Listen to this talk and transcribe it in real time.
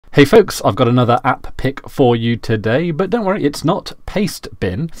Hey folks, I've got another app pick for you today, but don't worry, it's not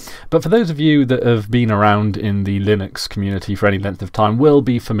Pastebin. But for those of you that have been around in the Linux community for any length of time will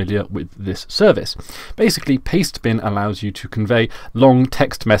be familiar with this service. Basically, Pastebin allows you to convey long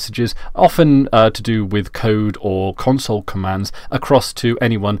text messages, often to do with code or console commands, across to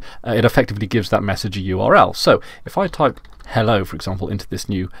anyone. It effectively gives that message a URL. So if I type hello, for example, into this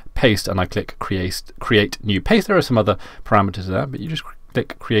new paste and I click create new paste, there are some other parameters there, but you just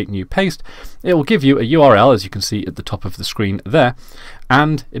click create new paste. It will give you a URL, as you can see at the top of the screen there,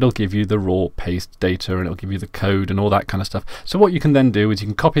 and it'll give you the raw paste data and it'll give you the code and all that kind of stuff. So what you can then do is you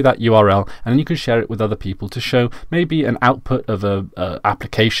can copy that URL and then you can share it with other people to show maybe an output of a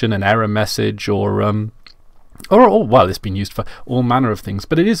application, an error message, or well, it's been used for all manner of things,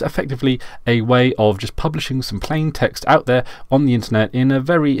 but it is effectively a way of just publishing some plain text out there on the internet in a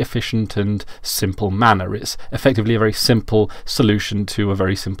very efficient and simple manner. It's effectively a very simple solution to a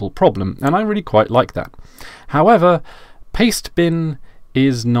very simple problem, and I really quite like that. However, Pastebin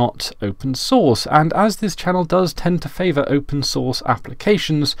is not open source, and as this channel does tend to favour open source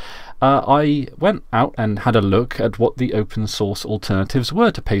applications, I went out and had a look at what the open source alternatives were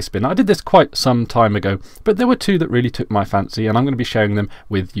to Pastebin. I did this quite some time ago, but there were two that really took my fancy, and I'm going to be sharing them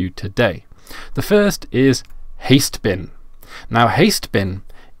with you today. The first is Hastebin. Now, Hastebin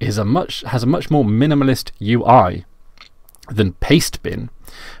has a much more minimalist UI than Pastebin.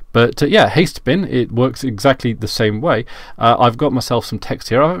 But yeah, Hastebin, it works exactly the same way. I've got myself some text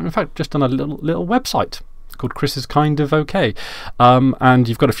here. I've in fact just done a little website called Chris is Kind of Okay. And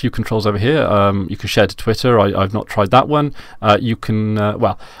you've got a few controls over here. You can share to Twitter. I've not tried that one. You can,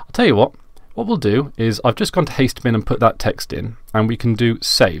 well, I'll tell you what. What we'll do is I've just gone to Hastebin and put that text in, and we can do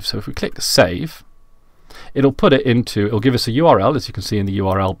save. So if we click save, it'll put it into, it'll give us a URL, as you can see in the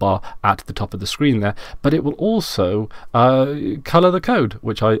URL bar at the top of the screen there, but it will also colour the code,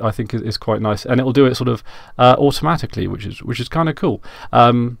 which I think is quite nice, and it will do it sort of automatically, which is kind of cool.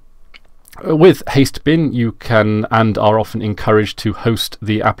 With Hastebin, you can and are often encouraged to host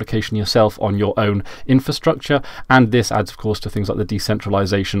the application yourself on your own infrastructure, and this adds, of course, to things like the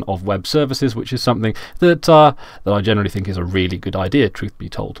decentralization of web services, which is something that I generally think is a really good idea, truth be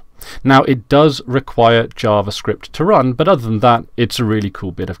told. Now, it does require JavaScript to run, but other than that, it's a really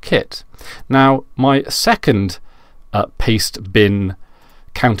cool bit of kit. Now, my second Pastebin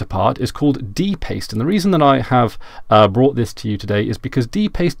counterpart is called dpaste, and the reason that I have brought this to you today is because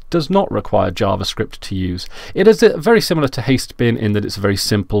dpaste does not require JavaScript to use. It is very similar to Hastebin in that it's a very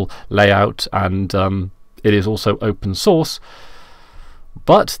simple layout, and it is also open source.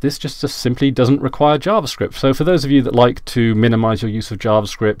 But this just simply doesn't require JavaScript. So for those of you that like to minimize your use of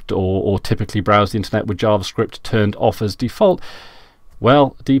JavaScript or typically browse the internet with JavaScript turned off as default,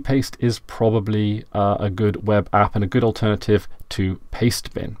 well, dpaste is probably a good web app and a good alternative to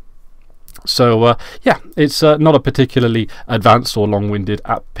Pastebin. So yeah, it's not a particularly advanced or long-winded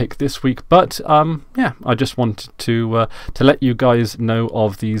app pick this week, but yeah, I just wanted to let you guys know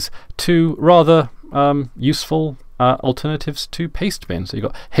of these two rather useful alternatives to Pastebin. So you've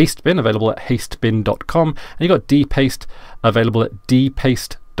got Hastebin available at hastebin.com, and you've got dpaste available at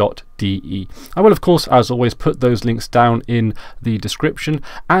dpaste.de. I will, of course, as always, put those links down in the description,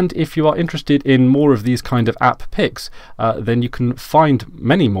 and if you are interested in more of these kind of app picks, then you can find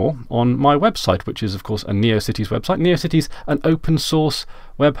many more on my website, which is, of course, a NeoCities website. NeoCities, an open source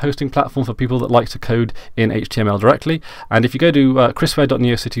web hosting platform for people that like to code in HTML directly. And if you go to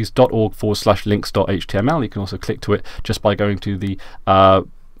chrisware.neocities.org/links.html, you can also click to it just by going to the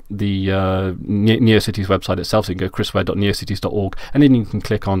NeoCities website itself. So you can go chrisware.neocities.org, and then you can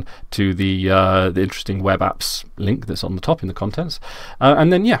click on to the interesting web apps link that's on the top in the contents,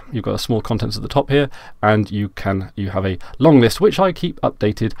 and then yeah, you've got a small contents at the top here, and you have a long list which I keep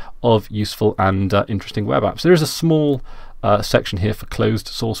updated of useful and interesting web apps. There is a small section here for closed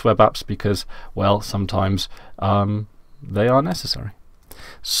source web apps because, well, sometimes they are necessary.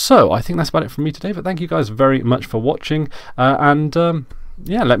 So I think that's about it from me today, but thank you guys very much for watching, and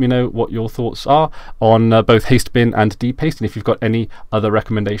yeah, let me know what your thoughts are on both Hastebin and dpaste, and if you've got any other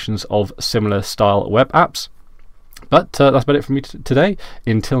recommendations of similar style web apps. But that's about it from me today.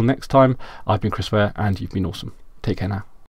 Until next time, I've been Chris Ware, and you've been awesome. Take care now.